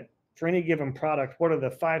planet, for any given product, what are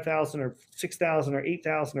the 5,000 or 6,000 or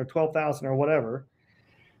 8,000 or 12,000 or whatever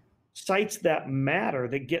sites that matter,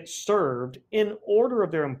 that get served in order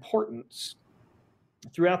of their importance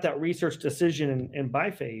throughout that research, decision, and buy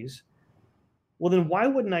phase, well, then why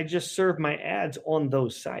wouldn't I just serve my ads on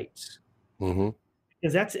those sites? Mm-hmm.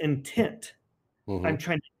 Because that's intent. Mm-hmm. I'm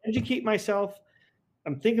trying to educate myself.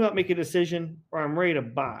 I'm thinking about making a decision, or I'm ready to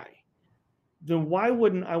buy. Then why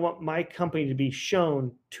wouldn't I want my company to be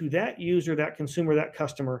shown to that user, that consumer, that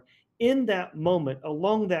customer in that moment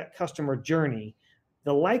along that customer journey?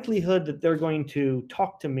 The likelihood that they're going to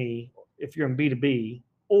talk to me, if you're in B2B,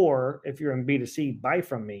 or if you're in B2C, buy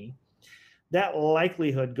from me, that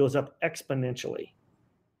likelihood goes up exponentially.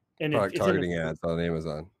 And product targeting ads on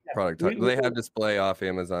Amazon. Yeah, they have display off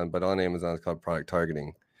Amazon, but on Amazon it's called product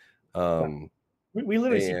targeting. We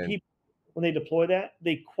literally see people, when they deploy that,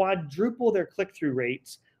 they quadruple their click-through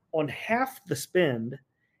rates on half the spend.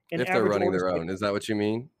 And if they're running their own, is that what you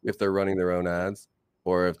mean? If they're running their own ads,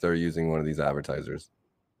 or if they're using one of these advertisers,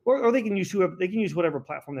 or they can use whatever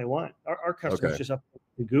platform they want. Our customers just up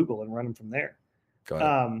to Google and run them from there.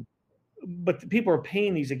 But the people are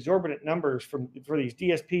paying these exorbitant numbers for these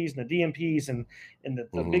DSPs and the DMPs and the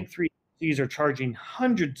mm-hmm. big three. These are charging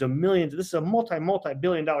hundreds of millions. This is a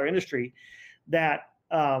multi-billion-dollar industry that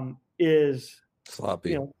is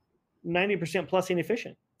sloppy, 90% plus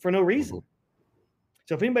inefficient for no reason. Mm-hmm.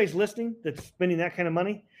 So if anybody's listening that's spending that kind of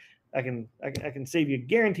money, I can save you.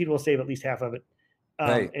 Guaranteed, we'll save at least half of it.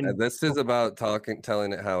 This is about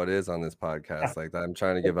telling it how it is on this podcast. Yeah. Like I'm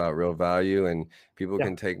trying to give out real value, and people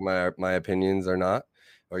can take my opinions or not,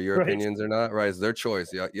 or your opinions or not. Right, it's their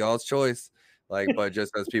choice, y'all's choice. But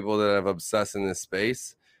just as people that have obsessed in this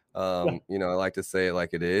space, I like to say it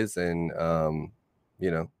like it is, and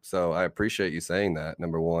so I appreciate you saying that,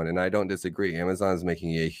 number one, and I don't disagree. Amazon is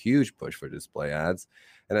making a huge push for display ads.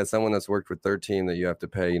 And as someone that's worked with their team, that you have to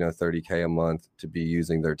pay, $30K a month to be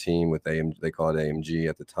using their team with AMG, they call it AMG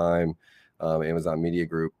at the time, Amazon Media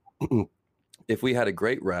Group. If we had a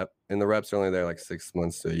great rep, and the reps are only there like 6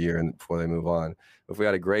 months to a year and before they move on, if we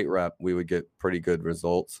had a great rep, we would get pretty good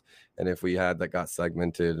results. And if we had that got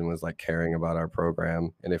segmented and was like caring about our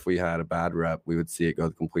program, and if we had a bad rep, we would see it go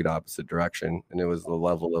the complete opposite direction. And it was the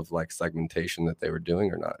level of like segmentation that they were doing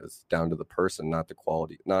or not. It's down to the person, not the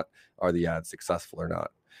quality, not are the ads successful or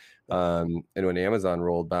not. And when Amazon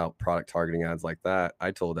rolled out product targeting ads like that,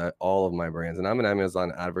 I told all of my brands, and I'm an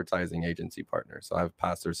Amazon advertising agency partner, so I've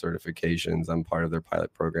passed their certifications. I'm part of their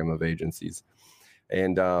pilot program of agencies,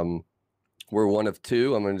 and we're one of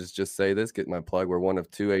two. I'm going to just say this, get my plug. We're one of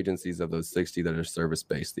two agencies of those 60 that are service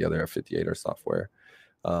based. The other 58 are software,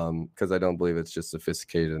 because I don't believe it's just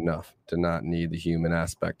sophisticated enough to not need the human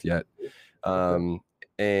aspect yet.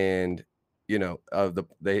 And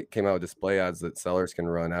they came out with display ads that sellers can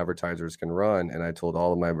run, advertisers can run. And I told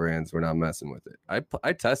all of my brands, we're not messing with it.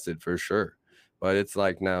 I tested for sure, but it's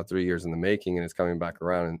like now 3 years in the making, and it's coming back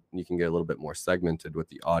around, and you can get a little bit more segmented with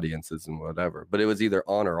the audiences and whatever, but it was either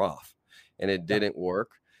on or off, and it didn't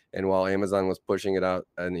work. And while Amazon was pushing it out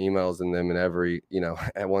and emails in them, and every,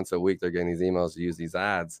 at once a week, they're getting these emails to use these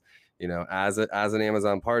ads. You know, as an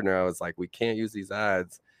Amazon partner, I was like, we can't use these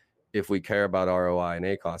ads if we care about ROI and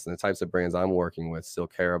ACoS, and the types of brands I'm working with still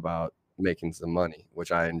care about making some money,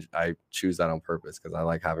 which I choose that on purpose because I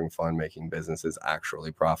like having fun making businesses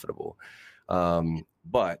actually profitable.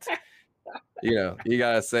 But you know, you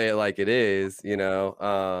gotta say it like it is, you know.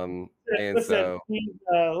 And what's so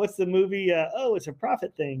what's the movie? Oh, it's a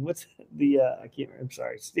profit thing. What's the I can't remember. I'm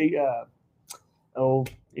sorry.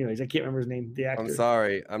 Anyways, I can't remember his name. The actor. I'm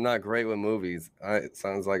sorry, I'm not great with movies. It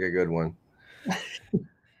sounds like a good one.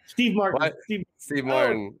 Steve Martin. What? Steve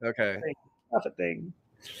Martin. Okay. Profit thing.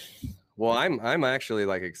 Well, I'm actually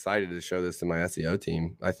like excited to show this to my SEO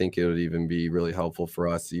team. I think it would even be really helpful for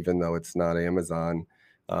us, even though it's not Amazon.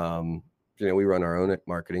 You know, we run our own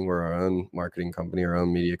marketing. We're our own marketing company, our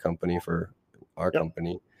own media company for our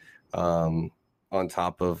company, on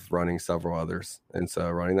top of running several others. And so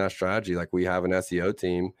running that strategy, like we have an SEO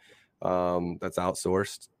team that's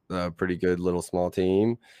outsourced, a pretty good little small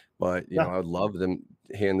team. But, you know, I would love them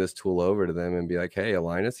hand this tool over to them and be like, hey,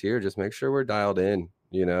 align us here. Just make sure we're dialed in.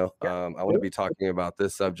 You know, I want to be talking about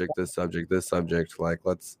this subject. Like,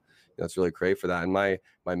 let's really create for that. And my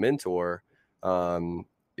mentor,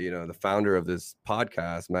 you know, the founder of this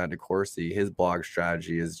podcast, Matt DeCourcy, his blog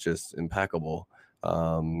strategy is just impeccable.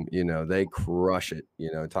 You know, they crush it,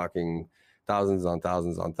 you know, talking thousands on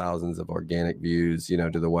thousands of organic views, you know,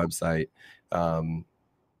 to the website a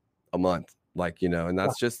month. Like, you know, and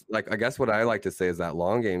that's just like, I guess what I like to say is that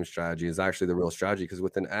long game strategy is actually the real strategy, because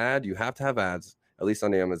with an ad, you have to have ads, at least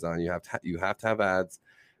on Amazon, you have to have ads.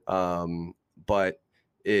 But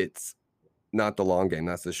it's not the long game.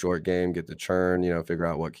 That's the short game. Get the churn, you know, figure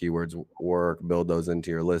out what keywords work, build those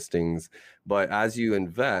into your listings. But as you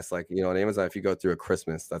invest, like, you know, on Amazon, if you go through a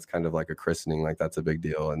Christmas, that's kind of like a christening, like that's a big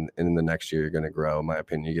deal. And in the next year, you're going to grow. In my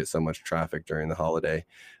opinion, you get so much traffic during the holiday.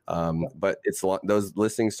 But it's those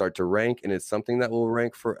listings start to rank, and it's something that will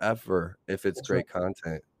rank forever if it's great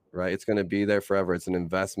content, right? It's going to be there forever. It's an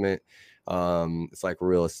investment. It's like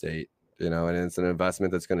real estate, you know, and it's an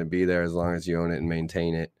investment that's going to be there as long as you own it and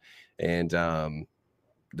maintain it. And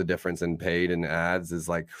the difference in paid and ads is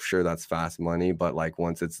like, sure, that's fast money, but like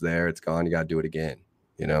once it's there, it's gone. You got to do it again,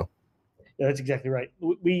 you know? Yeah, that's exactly right.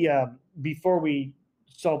 We before we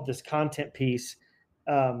solved this content piece,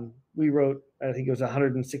 we wrote, I think it was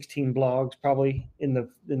 116 blogs probably in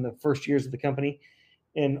the first years of the company.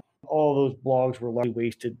 And all those blogs were largely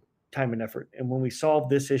wasted time and effort. And when we solved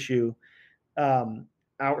this issue,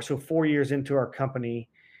 so 4 years into our company,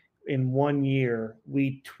 in 1 year,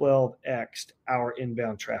 we 12x'd our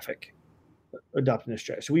inbound traffic adopting this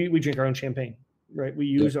strategy. So we drink our own champagne, right? We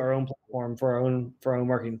use our own platform for our own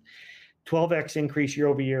marketing. 12x increase year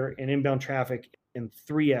over year in inbound traffic, and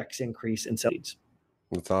 3x increase in sales leads.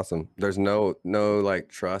 That's awesome. There's no like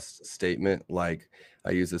trust statement. Like,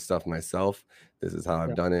 I use this stuff myself. This is how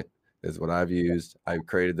I've done it. This is what I've used. I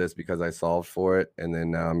created this because I solved for it, and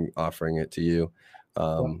then now I'm offering it to you.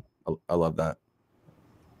 I love that.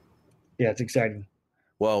 Yeah, it's exciting.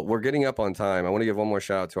 Well, we're getting up on time. I want to give one more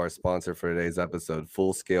shout out to our sponsor for today's episode,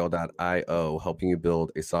 Fullscale.io, helping you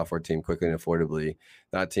build a software team quickly and affordably.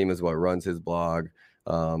 That team is what runs his blog.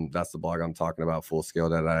 That's the blog I'm talking about,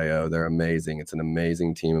 Fullscale.io. They're amazing. It's an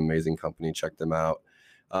amazing team, amazing company. Check them out.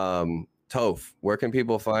 Toph, where can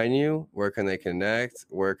people find you? Where can they connect?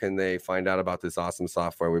 Where can they find out about this awesome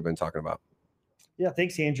software we've been talking about? Yeah,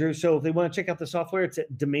 thanks, Andrew. So if they want to check out the software, it's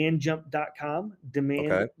at demandjump.com,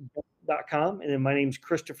 demandjump.com. And then my name's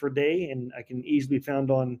Christopher Day, and I can easily be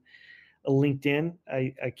found on a LinkedIn.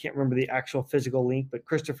 I can't remember the actual physical link, but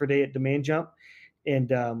Christopher Day at DemandJump.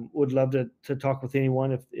 And would love to talk with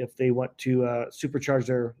anyone if they want to supercharge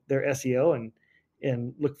their SEO,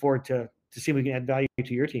 and look forward to see if we can add value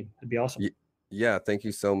to your team. It'd be awesome. Yeah, thank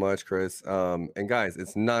you so much, Chris. And guys,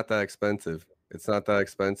 it's not that expensive.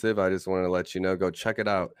 I just want to let you know, go check it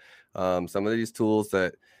out. Some of these tools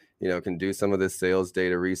that, you know, can do some of this sales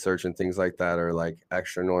data research and things like that are like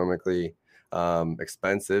astronomically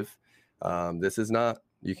expensive. This is not.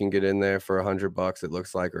 You can get in there for $100, it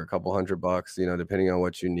looks like, or a couple $100, you know, depending on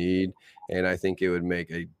what you need. And I think it would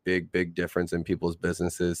make a big difference in people's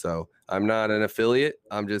businesses. So I'm not an affiliate.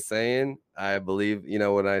 I'm just saying, I believe, you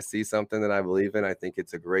know, when I see something that I believe in, I think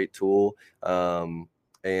it's a great tool. And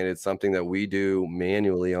it's something that we do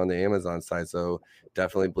manually on the Amazon side. So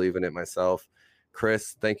definitely believe in it myself.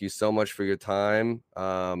 Chris, thank you so much for your time.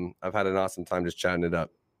 I've had an awesome time just chatting it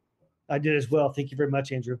up. I did as well. Thank you very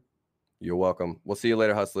much, Andrew. You're welcome. We'll see you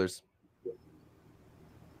later, hustlers.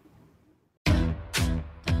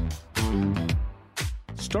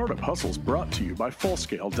 Startup Hustles brought to you by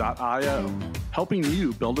Fullscale.io, helping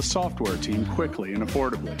you build a software team quickly and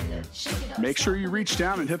affordably. Make sure you reach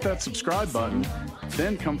down and hit that subscribe button,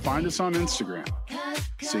 then come find us on Instagram.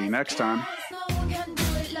 See you next time.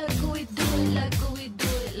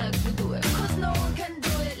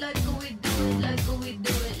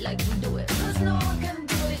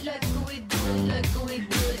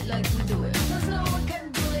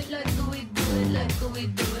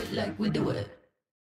 We do it.